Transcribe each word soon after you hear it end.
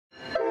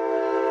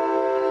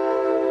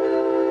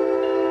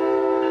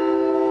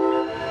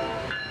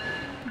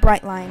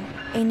Brightline,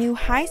 a new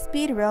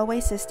high-speed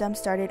railway system,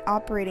 started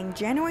operating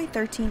January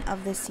 13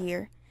 of this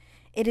year.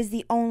 It is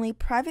the only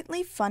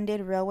privately funded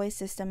railway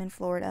system in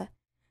Florida.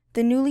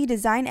 The newly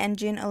designed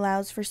engine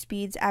allows for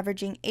speeds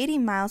averaging 80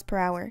 miles per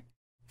hour.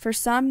 For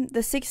some,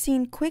 the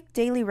 16 quick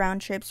daily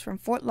round trips from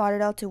Fort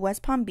Lauderdale to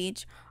West Palm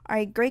Beach are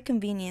a great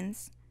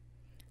convenience.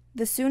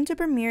 The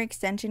soon-to-premiere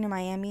extension in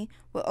Miami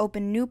will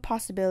open new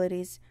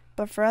possibilities,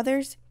 but for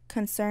others,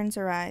 concerns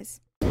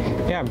arise.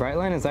 Yeah,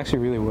 Brightline is actually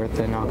really worth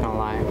it, not gonna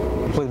lie.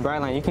 With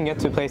Brightline, you can get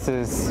to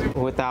places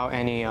without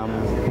any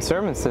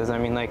disturbances. I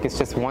mean, like, it's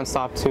just one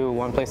stop to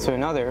one place to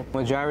another.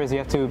 With drivers, you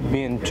have to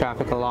be in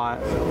traffic a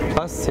lot.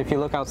 Plus, if you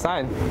look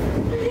outside,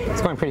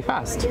 it's going pretty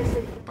fast.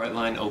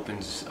 Brightline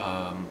opens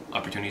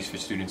opportunities for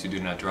students who do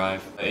not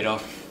drive. It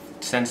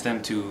sends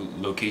them to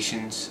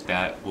locations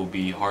that will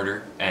be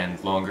harder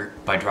and longer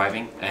by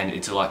driving, and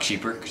it's a lot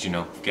cheaper because, you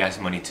know, gas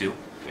money too.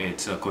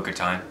 It's a quicker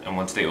time, and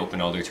once they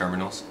open all their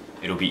terminals,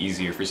 it'll be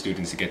easier for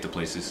students to get to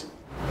places.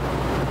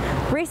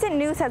 Recent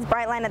news has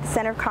Brightline at the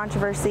center of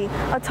controversy.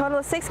 A total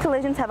of 6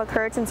 collisions have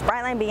occurred since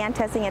Brightline began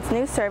testing its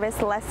new service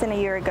less than a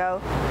year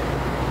ago.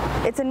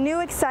 It's a new,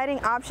 exciting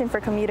option for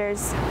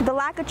commuters. The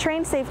lack of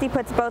train safety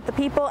puts both the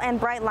people and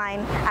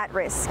Brightline at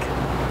risk.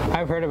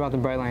 I've heard about the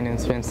Brightline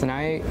incidents, and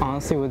I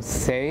honestly would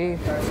say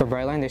for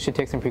Brightline they should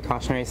take some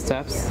precautionary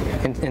steps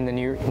in the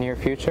near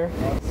future.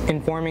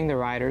 Informing the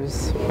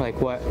riders, like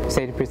what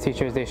safety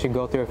procedures they should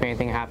go through if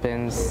anything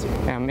happens.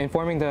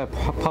 Informing the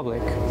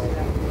public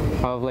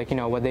of, like, you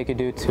know, what they could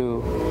do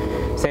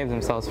to save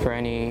themselves for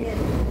any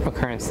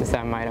occurrences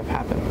that might have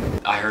happened.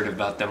 I heard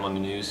about them on the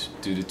news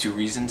due to 2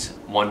 reasons.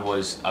 One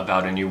was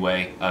about a new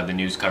way, the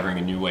news covering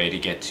a new way to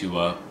get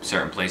to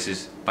certain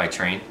places by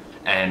train,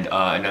 and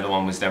another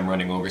one was them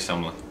running over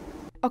someone.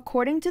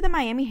 According to the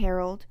Miami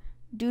Herald,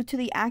 due to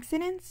the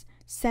accidents,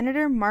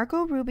 Senator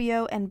Marco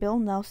Rubio and Bill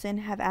Nelson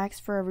have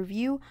asked for a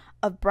review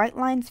of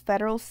Brightline's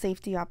federal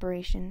safety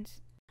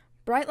operations.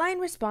 Brightline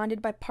responded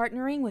by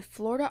partnering with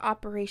Florida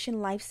Operation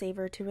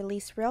Lifesaver to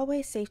release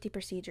railway safety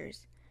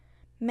procedures.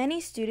 Many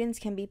students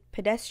can be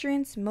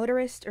pedestrians,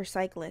 motorists, or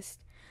cyclists,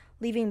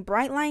 leaving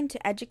Brightline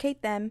to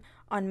educate them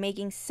on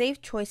making safe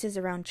choices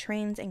around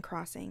trains and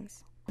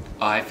crossings.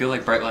 I feel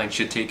like Brightline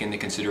should take into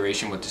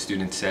consideration what the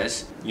student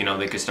says. You know,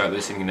 they could start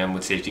listening to them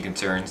with safety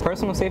concerns.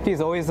 Personal safety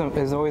is always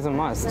a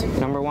must,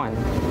 number one.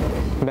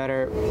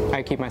 Better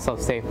I keep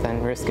myself safe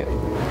than risk it.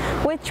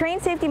 With train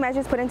safety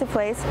measures put into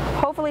place,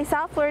 hopefully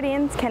South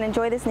Floridians can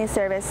enjoy this new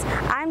service.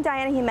 I'm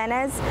Diana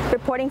Jimenez,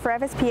 reporting for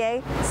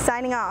FSPA,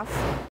 signing off.